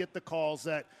situation and get the calls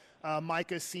that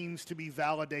Micah seems to be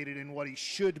validated in what he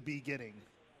should be getting?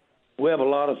 We have a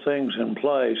lot of things in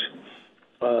place.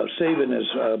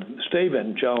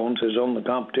 Stephen Jones is on the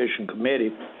competition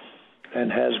committee and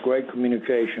has great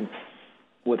communication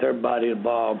with everybody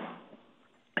involved.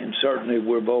 And certainly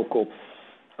we're vocal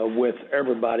with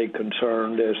everybody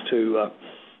concerned as to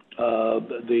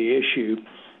the issue.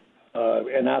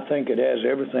 And I think it has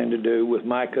everything to do with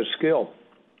Micah's skill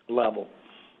level.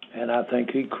 And I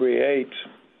think he creates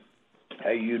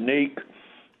a unique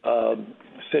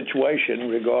situation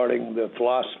regarding the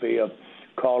philosophy of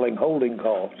calling holding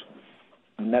calls.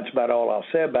 And that's about all I'll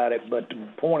say about it. But the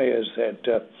point is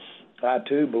that I,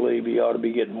 too, believe he ought to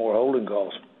be getting more holding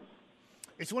calls.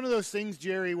 It's one of those things,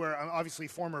 Jerry, where I'm obviously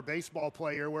former baseball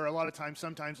player, where a lot of times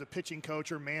sometimes a pitching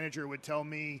coach or manager would tell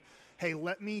me, hey,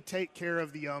 let me take care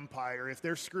of the umpire. If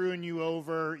they're screwing you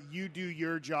over, you do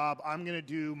your job. I'm going to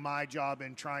do my job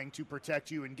in trying to protect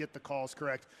you and get the calls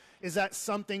correct. Is that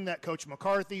something that Coach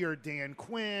McCarthy or Dan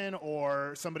Quinn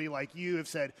or somebody like you have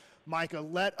said, Micah,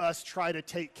 let us try to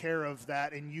take care of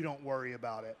that and you don't worry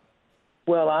about it?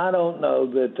 Well, I don't know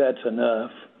that that's enough.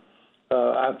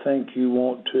 I think you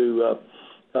want to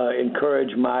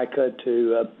encourage Micah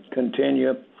to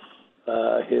continue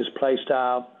his play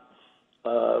style,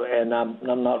 and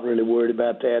I'm not really worried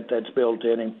about that. That's built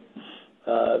in him.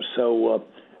 So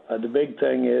the big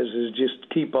thing is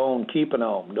just keep on keeping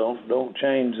on. Don't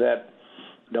change that.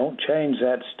 Don't change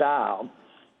that style,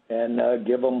 and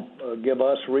give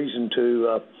us reason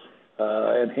to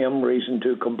and him reason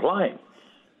to complain.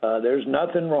 There's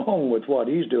nothing wrong with what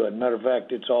he's doing. Matter of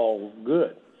fact, it's all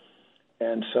good.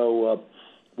 And so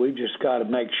we've just got to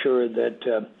make sure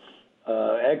that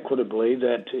equitably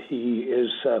that he is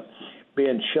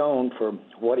being shown for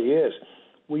what he is.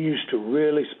 We used to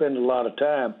really spend a lot of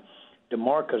time.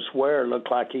 DeMarcus Ware looked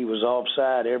like he was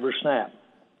offside every snap.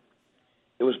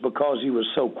 It was because he was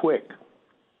so quick.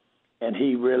 And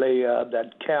he really,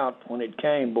 that count, when it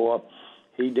came, boy,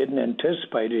 he didn't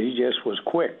anticipate it. He just was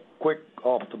quick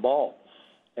off the ball.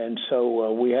 And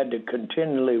so we had to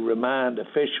continually remind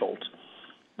officials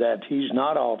that he's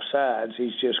not offsides.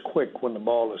 He's just quick when the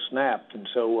ball is snapped. And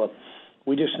so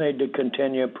we just need to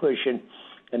continue pushing,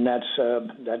 and that's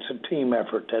a team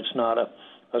effort. That's not a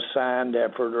assigned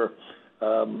effort or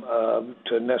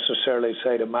to necessarily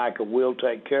say to Micah, we'll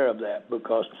take care of that,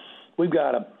 because we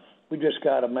just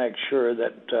got to make sure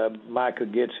that Micah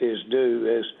gets his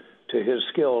due as to his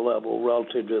skill level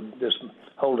relative to this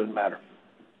holding matter.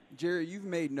 Jerry, you've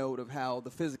made note of how the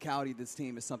physicality of this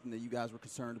team is something that you guys were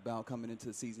concerned about coming into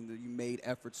the season, that you made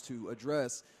efforts to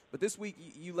address. But this week,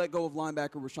 you let go of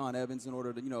linebacker Rashaan Evans in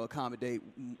order to, accommodate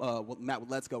Matt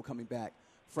Let's-Go coming back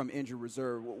from injured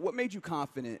reserve. What made you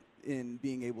confident in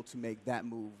being able to make that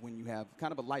move when you have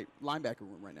kind of a light linebacker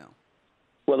room right now?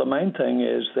 Well, the main thing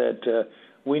is that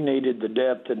we needed the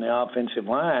depth in the offensive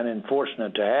line, and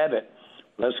fortunate to have it.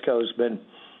 Let's-Go's been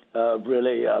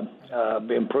really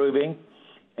improving.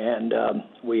 And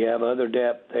we have other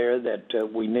depth there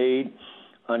that we need.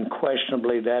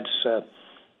 Unquestionably, that's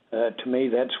to me,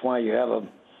 that's why you have a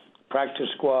practice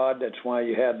squad. That's why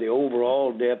you have the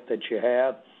overall depth that you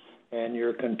have. And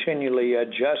you're continually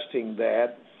adjusting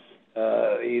that,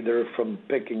 either from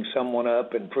picking someone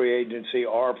up in free agency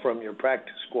or from your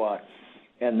practice squad.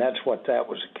 And that's what that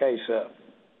was the case of.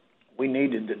 We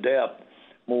needed the depth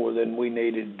more than we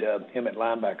needed him at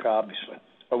linebacker, obviously,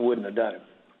 or wouldn't have done it.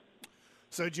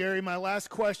 So, Jerry, my last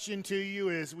question to you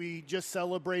is, we just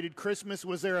celebrated Christmas.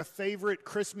 Was there a favorite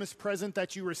Christmas present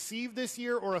that you received this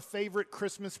year, or a favorite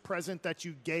Christmas present that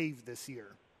you gave this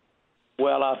year?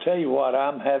 Well, I'll tell you what,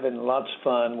 I'm having lots of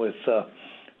fun with,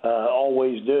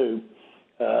 always do.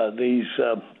 These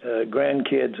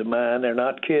grandkids of mine, they're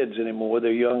not kids anymore,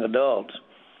 they're young adults.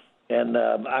 And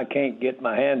I can't get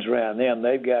my hands around them.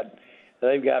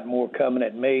 They've got more coming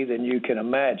at me than you can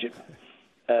imagine.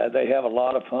 They have a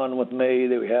lot of fun with me.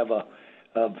 They have a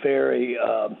very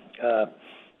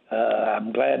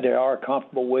I'm glad they are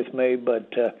comfortable with me, but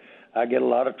I get a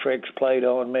lot of tricks played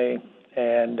on me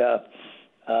and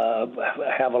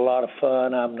have a lot of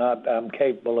fun. I'm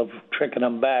capable of tricking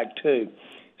them back too.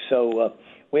 So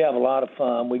we have a lot of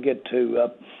fun. We get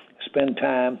to spend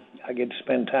time. I get to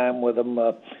spend time with them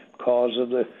because of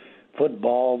the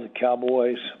football, the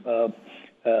Cowboys,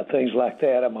 things like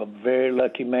that. I'm a very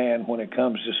lucky man when it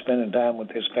comes to spending time with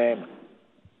his family.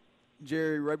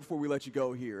 Jerry, right before we let you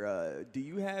go here,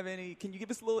 can you give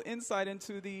us a little insight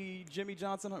into the Jimmy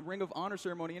Johnson Ring of Honor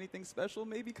ceremony? Anything special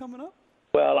maybe coming up?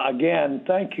 Well, again,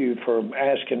 thank you for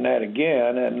asking that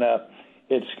again, and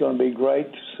it's going to be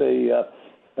great to see.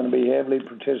 Going to be heavily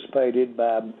participated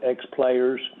by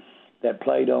ex-players that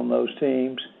played on those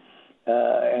teams,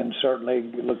 and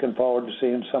certainly looking forward to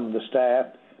seeing some of the staff.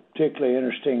 Particularly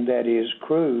interesting that his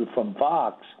crew from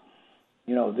Fox,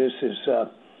 this is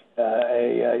a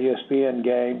ESPN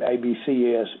game,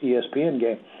 ABC ESPN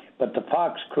game, but the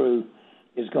Fox crew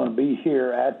is going to be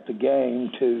here at the game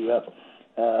to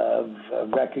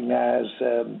recognize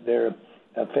their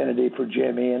affinity for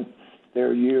Jimmy and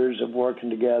their years of working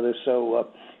together. So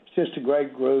it's just a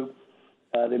great group.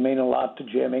 They mean a lot to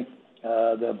Jimmy.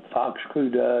 The Fox crew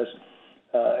does.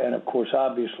 And, of course,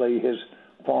 obviously his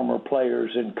former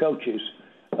players and coaches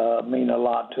mean a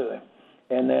lot to him.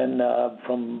 And then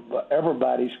from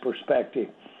everybody's perspective,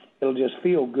 it'll just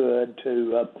feel good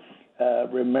to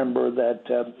remember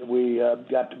that we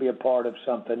got to be a part of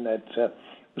something that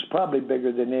was probably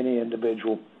bigger than any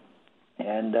individual.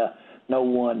 And no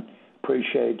one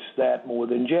appreciates that more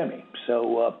than Jimmy.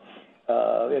 So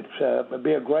it'll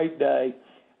be a great day.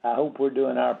 I hope we're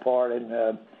doing our part and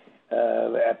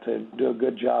have to do a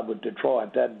good job with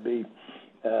Detroit. That'd be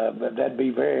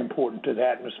very important to the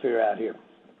atmosphere out here.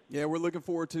 Yeah, we're looking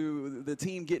forward to the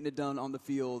team getting it done on the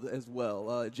field as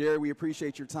well. Jerry, we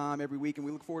appreciate your time every week, and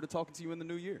we look forward to talking to you in the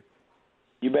new year.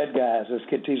 You bet, guys. Let's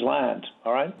get these lines,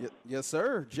 all right? Yes,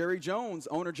 sir. Jerry Jones,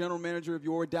 owner, general manager of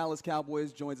your Dallas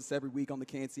Cowboys, joins us every week on the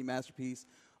K&C Masterpiece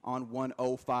on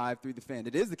 105 through the Fan.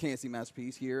 It is the K&C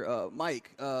Masterpiece here.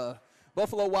 Mike,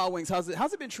 Buffalo Wild Wings, how's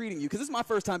it been treating you? Because this is my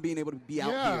first time being able to be out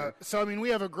here. Yeah, so, we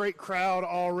have a great crowd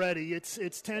already. It's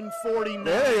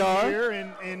 10:49 here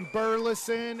in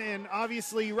Burleson, and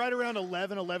obviously right around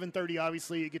 11:30,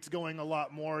 obviously it gets going a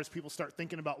lot more as people start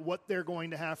thinking about what they're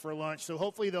going to have for lunch. So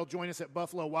hopefully they'll join us at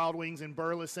Buffalo Wild Wings in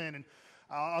Burleson, and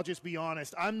I'll just be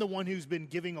honest, I'm the one who's been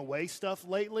giving away stuff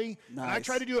lately. Nice. And I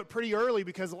try to do it pretty early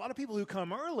because a lot of people who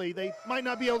come early, they might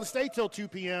not be able to stay till 2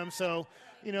 p.m., so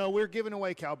we're giving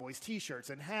away Cowboys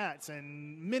T-shirts and hats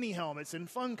and mini helmets and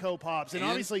Funko Pops and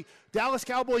obviously Dallas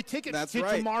Cowboy tickets to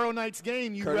tomorrow night's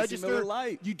game. You register.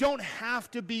 You don't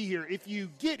have to be here. If you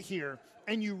get here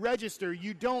and you register,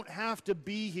 you don't have to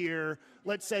be here,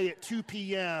 let's say at 2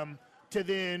 p.m., to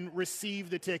then receive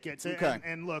the tickets.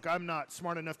 And look, I'm not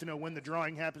smart enough to know when the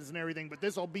drawing happens and everything, but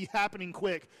this will be happening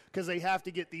quick because they have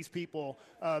to get these people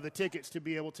the tickets to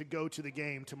be able to go to the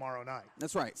game tomorrow night.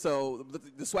 That's right. So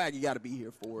the swag you got to be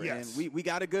here for. Yes. And we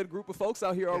got a good group of folks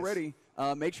out here already.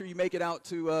 Make sure you make it out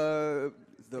to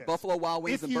the Buffalo Wild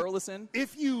Wings in Burleson.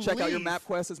 If you check out your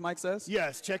MapQuest, as Mike says.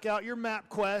 Yes, check out your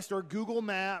MapQuest or Google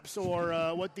Maps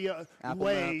or what the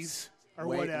Waze. Or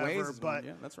whatever, but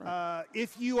yeah, that's right.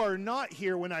 If you are not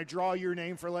here when I draw your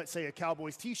name for, let's say, a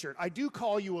Cowboys T-shirt, I do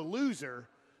call you a loser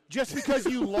just because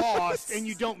you lost and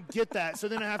you don't get that, so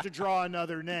then I have to draw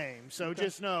another name. So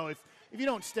just know, if you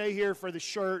don't stay here for the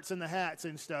shirts and the hats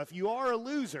and stuff, you are a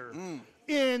loser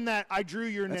in that I drew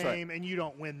your name and you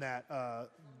don't win that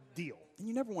deal. And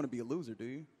you never want to be a loser, do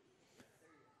you?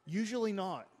 Usually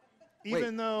not.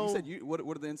 Even though you said what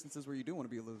are the instances where you do want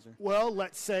to be a loser? Well,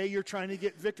 let's say you're trying to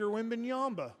get Victor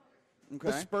Wembanyama. Okay.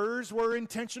 The Spurs were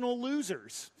intentional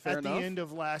losers Fair the end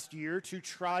of last year to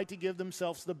try to give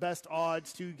themselves the best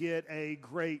odds to get a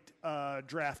great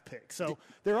draft pick. So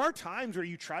there are times where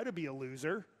you try to be a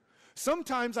loser.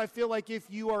 Sometimes I feel like if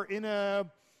you are in a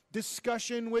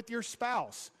discussion with your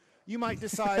spouse, you might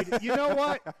decide, you know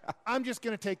what, I'm just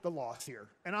going to take the loss here,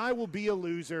 and I will be a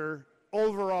loser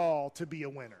overall to be a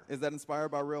winner. Is that inspired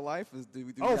by real life?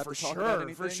 For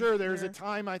sure. There's a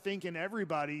time, I think, in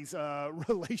everybody's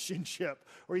relationship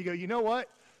where you go, you know what?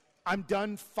 I'm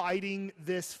done fighting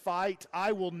this fight.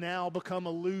 I will now become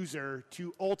a loser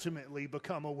to ultimately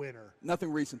become a winner.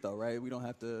 Nothing recent, though, right? We don't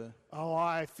have to. Oh,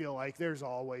 I feel like there's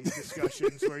always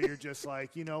discussions where you're just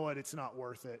like, you know what, it's not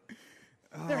worth it.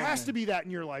 There has to be that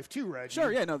in your life too, Reggie.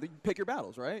 Sure, yeah, no, you pick your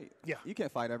battles, right? Yeah. You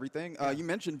can't fight everything. Yeah. You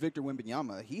mentioned Victor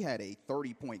Wembanyama. He had a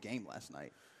 30-point game last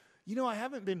night. You know, I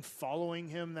haven't been following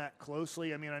him that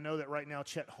closely. I mean, I know that right now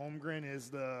Chet Holmgren is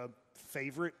the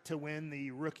favorite to win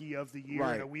the Rookie of the Year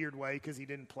in a weird way because he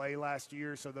didn't play last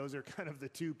year. So those are kind of the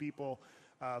two people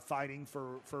fighting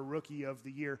for Rookie of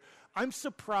the Year. I'm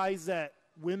surprised that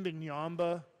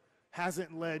Wembanyama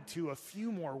hasn't led to a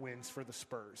few more wins for the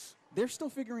Spurs. They're still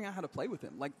figuring out how to play with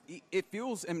him. Like, it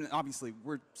feels, I mean, obviously,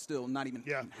 we're still not even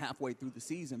halfway through the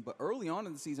season, but early on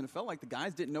in the season, it felt like the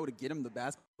guys didn't know to get him the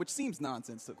basketball, which seems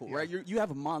nonsensical, right? You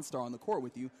have a monster on the court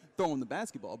with you, throw him the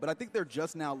basketball. But I think they're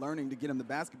just now learning to get him the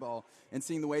basketball and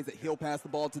seeing the ways that he'll pass the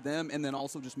ball to them and then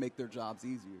also just make their jobs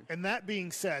easier. And that being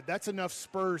said, that's enough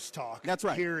Spurs talk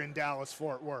here in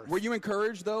Dallas-Fort Worth. Were you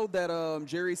encouraged, though, that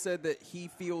Jerry said that he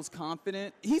feels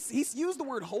confident? He's used the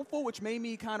word hopeful, which made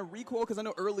me kind of recoil because I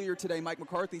know earlier today Mike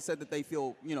McCarthy said that they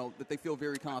feel,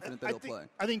 very confident that he'll play.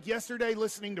 I think yesterday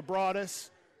listening to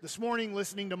Broadus, this morning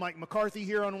listening to Mike McCarthy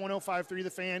here on 105.3 The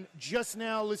Fan, just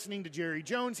now listening to Jerry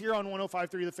Jones here on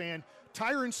 105.3 The Fan,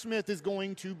 Tyron Smith is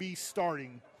going to be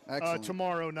starting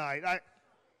tomorrow night.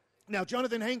 Now,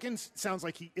 Jonathan Hankins sounds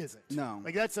like he isn't. No.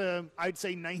 Like that's I'd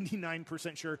say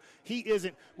 99% sure he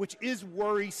isn't, which is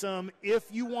worrisome. If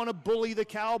you want to bully the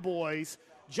Cowboys,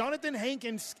 Jonathan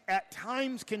Hankins at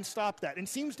times can stop that and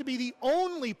seems to be the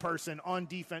only person on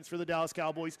defense for the Dallas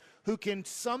Cowboys who can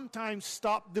sometimes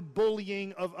stop the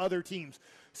bullying of other teams.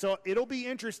 So it'll be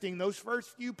interesting. Those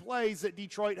first few plays that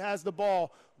Detroit has the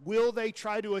ball, will they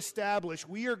try to establish,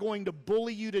 we are going to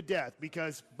bully you to death?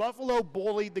 Because Buffalo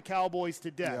bullied the Cowboys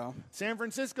to death. Yeah. San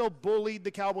Francisco bullied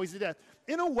the Cowboys to death.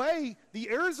 In a way, the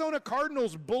Arizona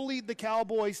Cardinals bullied the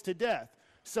Cowboys to death.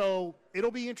 So it'll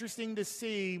be interesting to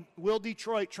see, will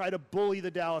Detroit try to bully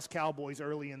the Dallas Cowboys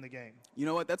early in the game? You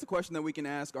know what? That's a question that we can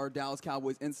ask our Dallas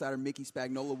Cowboys insider, Mickey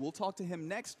Spagnola. We'll talk to him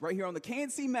next right here on the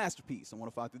K&C Masterpiece on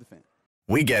 105 through the Fan.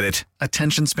 We get it.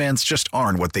 Attention spans just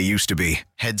aren't what they used to be.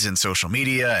 Heads in social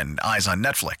media and eyes on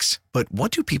Netflix. But what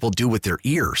do people do with their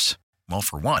ears? Well,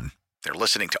 for one, they're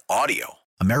listening to audio.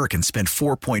 Americans spend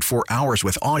 4.4 hours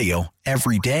with audio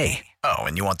every day. Oh,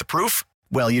 and you want the proof?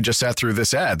 Well, you just sat through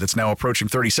this ad that's now approaching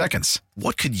 30 seconds.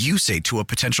 What could you say to a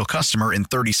potential customer in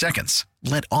 30 seconds?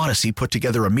 Let Odyssey put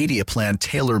together a media plan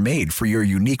tailor-made for your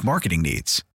unique marketing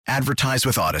needs. Advertise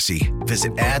with Odyssey.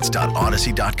 Visit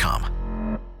ads.odyssey.com.